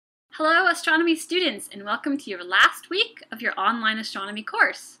Hello astronomy students, and welcome to your last week of your online astronomy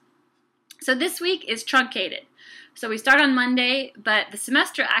course. So this week is truncated. So we start on Monday, but the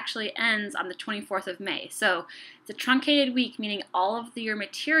semester actually ends on the 24th of May. So it's a truncated week, meaning all of your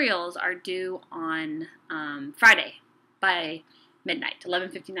materials are due on Friday by midnight,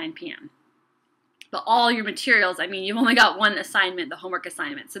 11:59 p.m. But all your materials, I mean, you've only got one assignment, the homework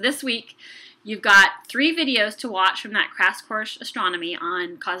assignment. So this week, you've got 3 videos to watch from that crash course astronomy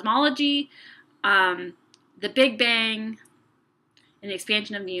on cosmology, the Big Bang, and the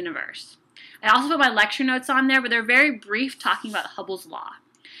expansion of the universe. I also put my lecture notes on there, but they're very brief, talking about Hubble's law.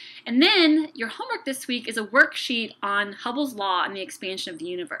 And then your homework this week is a worksheet on Hubble's law and the expansion of the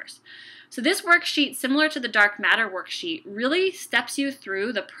universe. So this worksheet, similar to the dark matter worksheet, really steps you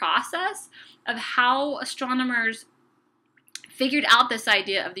through the process of how astronomers figured out this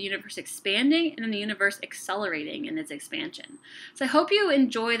idea of the universe expanding and then the universe accelerating in its expansion. So I hope you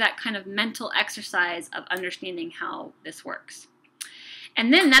enjoy that kind of mental exercise of understanding how this works.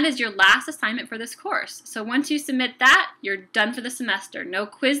 And then that is your last assignment for this course. So once you submit that, you're done for the semester. No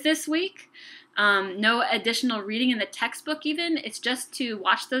quiz this week, no additional reading in the textbook even. It's just to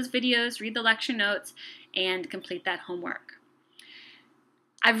watch those videos, read the lecture notes, and complete that homework.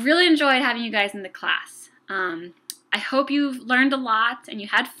 I've really enjoyed having you guys in the class. I hope you've learned a lot and you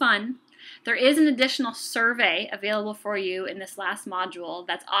had fun. There is an additional survey available for you in this last module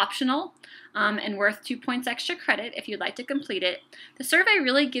that's optional and worth 2 points extra credit if you'd like to complete it. The survey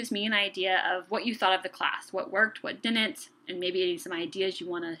really gives me an idea of what you thought of the class, what worked, what didn't, and maybe some ideas you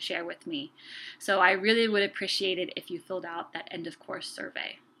want to share with me. So I really would appreciate it if you filled out that end of course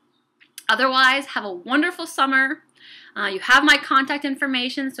survey. Otherwise, have a wonderful summer. You have my contact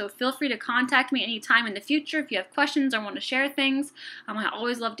information, so feel free to contact me anytime in the future if you have questions or want to share things. I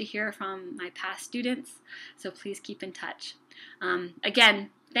always love to hear from my past students, so please keep in touch. Again,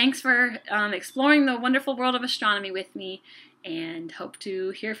 thanks for exploring the wonderful world of astronomy with me, and hope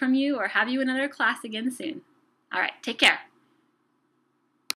to hear from you or have you in another class again soon. All right, take care.